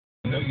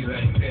you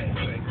like that.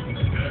 Like,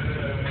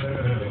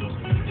 girl,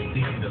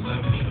 you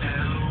love me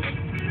now.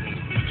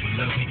 You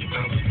love me if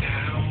I was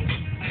down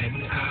and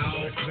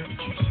out. But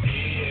you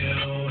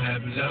still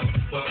have love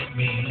for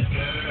me,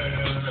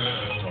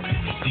 girl.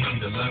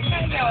 You love me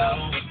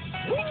now.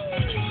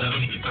 You love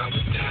me if I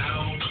was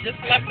down. Just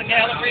left the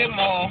Galleria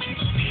Mall.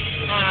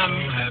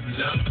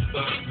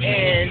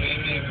 And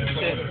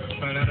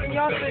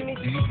y'all see me?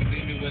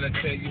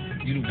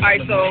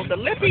 Alright, so the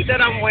lippy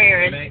that I'm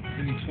wearing,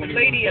 the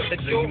lady at the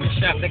jewelry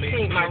shop that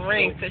cleaned my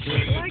ring said she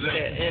liked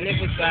it, and it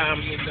was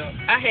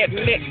I had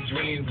mixed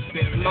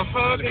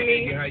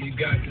mahogany.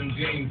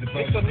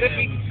 It's a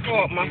lippy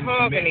called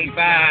Mahogany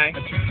by.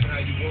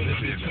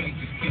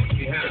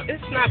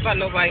 It's not by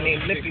nobody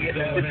named Lippy.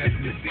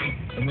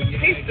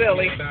 He's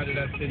silly.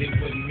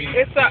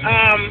 It's a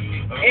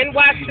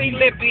NYC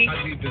Lippy.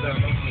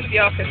 If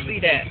y'all can see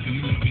that,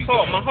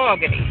 called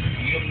Mahogany.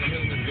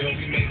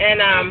 And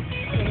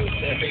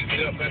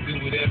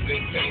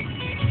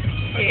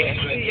yeah,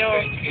 see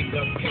y'all.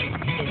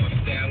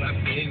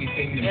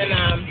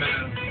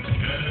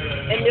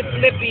 And this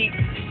Lippy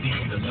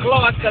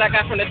gloss that I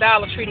got from the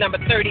Dollar Tree, number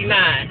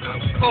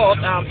 39, called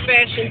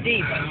Fashion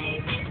Diva.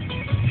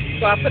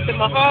 So I put the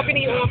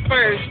mahogany on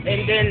first,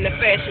 and then the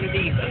Fashion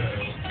Diva,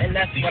 and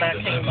that's what I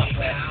came up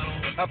with.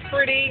 A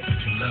pretty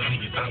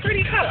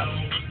color.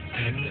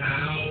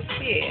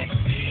 Yeah.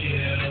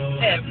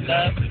 Have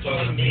love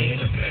for me.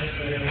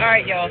 All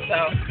right, y'all. So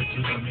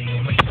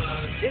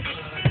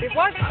it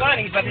was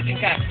funny, but it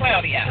just got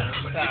cloudy out.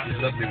 So.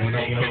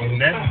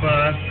 Next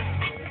bus.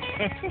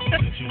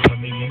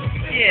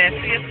 Yeah,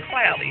 see, it's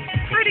cloudy.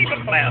 Pretty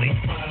but cloudy.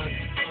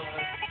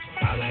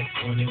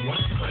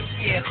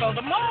 Yeah, so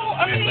the mall,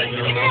 I mean,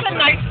 it had a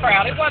nice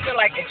crowd. It wasn't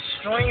like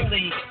extreme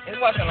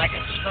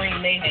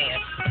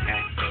mayhem.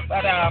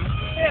 But it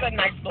had a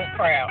nice little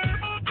crowd.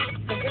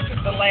 So this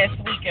is the last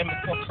weekend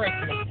before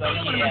Christmas, so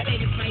yeah.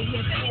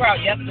 We were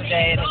out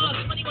yesterday, and it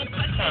was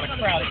kind of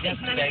crowded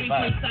yesterday,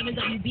 but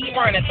we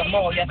weren't at the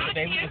mall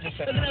yesterday. We were just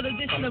at some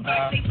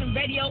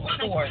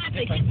stores,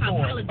 different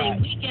stores. But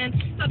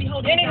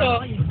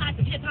anywho,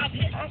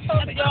 I'll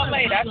talk to y'all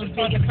later. I just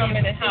wanted to come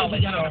in and holler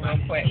at y'all real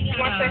quick. You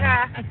want to say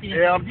hi?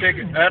 Yeah, I'm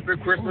taking, after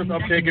Christmas,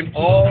 I'm taking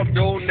all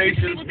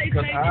donations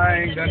because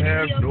I ain't going to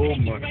have no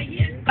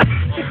money.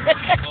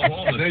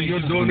 Then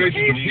your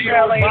donation is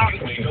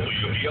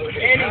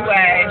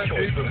Anyway, so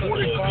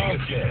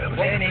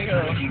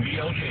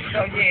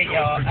yeah,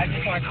 y'all, I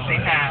just wanted to say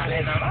hi,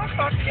 and I'll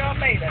talk to y'all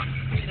later.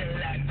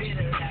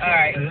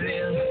 Alright,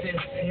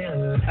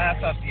 I'll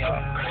talk to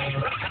y'all.